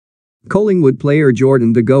Collingwood player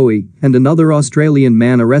Jordan De Goey and another Australian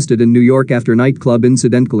man arrested in New York after nightclub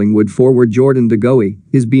incident. Collingwood forward Jordan De Goey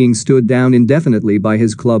is being stood down indefinitely by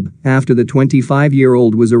his club after the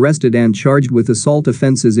 25-year-old was arrested and charged with assault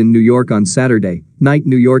offences in New York on Saturday night.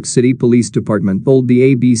 New York City Police Department told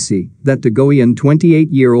the ABC that De Goey and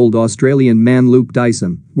 28-year-old Australian man Luke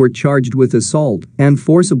Dyson were charged with assault and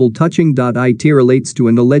forcible touching. It relates to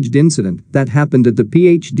an alleged incident that happened at the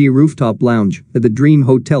PHD Rooftop Lounge at the Dream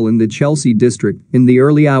Hotel in the Chelsea district in the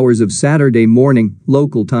early hours of Saturday morning,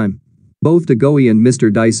 local time. Both De Goey and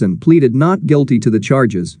Mr Dyson pleaded not guilty to the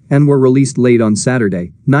charges and were released late on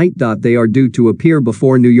Saturday night. They are due to appear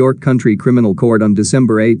before New York County Criminal Court on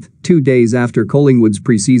December 8, 2 days after Collingwood's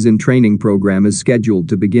preseason training program is scheduled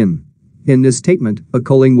to begin. In this statement, a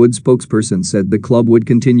Collingwood spokesperson said the club would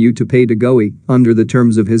continue to pay De Goey under the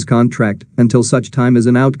terms of his contract until such time as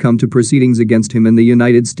an outcome to proceedings against him in the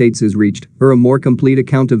United States is reached or a more complete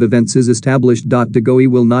account of events is established. De Goey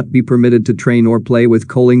will not be permitted to train or play with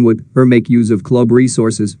Collingwood or make use of club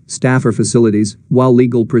resources, staff or facilities while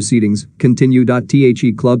legal proceedings continue.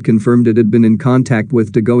 The club confirmed it had been in contact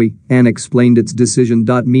with De Goey and explained its decision.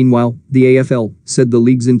 Meanwhile, the AFL said the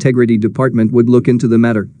league's integrity department would look into the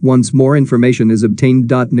matter once more information is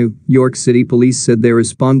obtained. New York City Police said they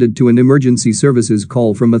responded to an emergency services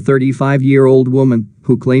call from a 35-year-old woman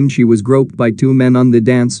who claimed she was groped by two men on the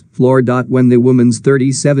dance floor. When the woman's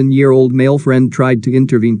 37-year-old male friend tried to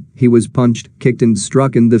intervene, he was punched, kicked and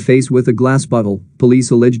struck in the face with a glass bottle,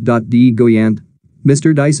 police alleged. De Goey and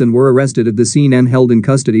Mr Dyson were arrested at the scene and held in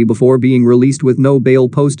custody before being released with no bail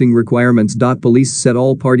posting requirements. Police said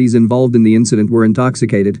all parties involved in the incident were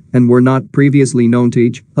intoxicated and were not previously known to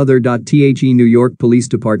each other. New York Police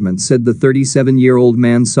Department said the 37-year-old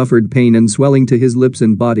man suffered pain and swelling to his lips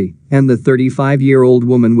and body, and the 35-year-old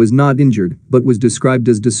woman was not injured but was described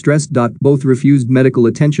as distressed. Both refused medical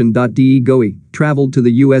attention. De Goey traveled to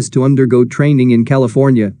the US to undergo training in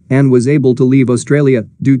California and was able to leave Australia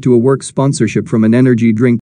due to a work sponsorship from an energy drink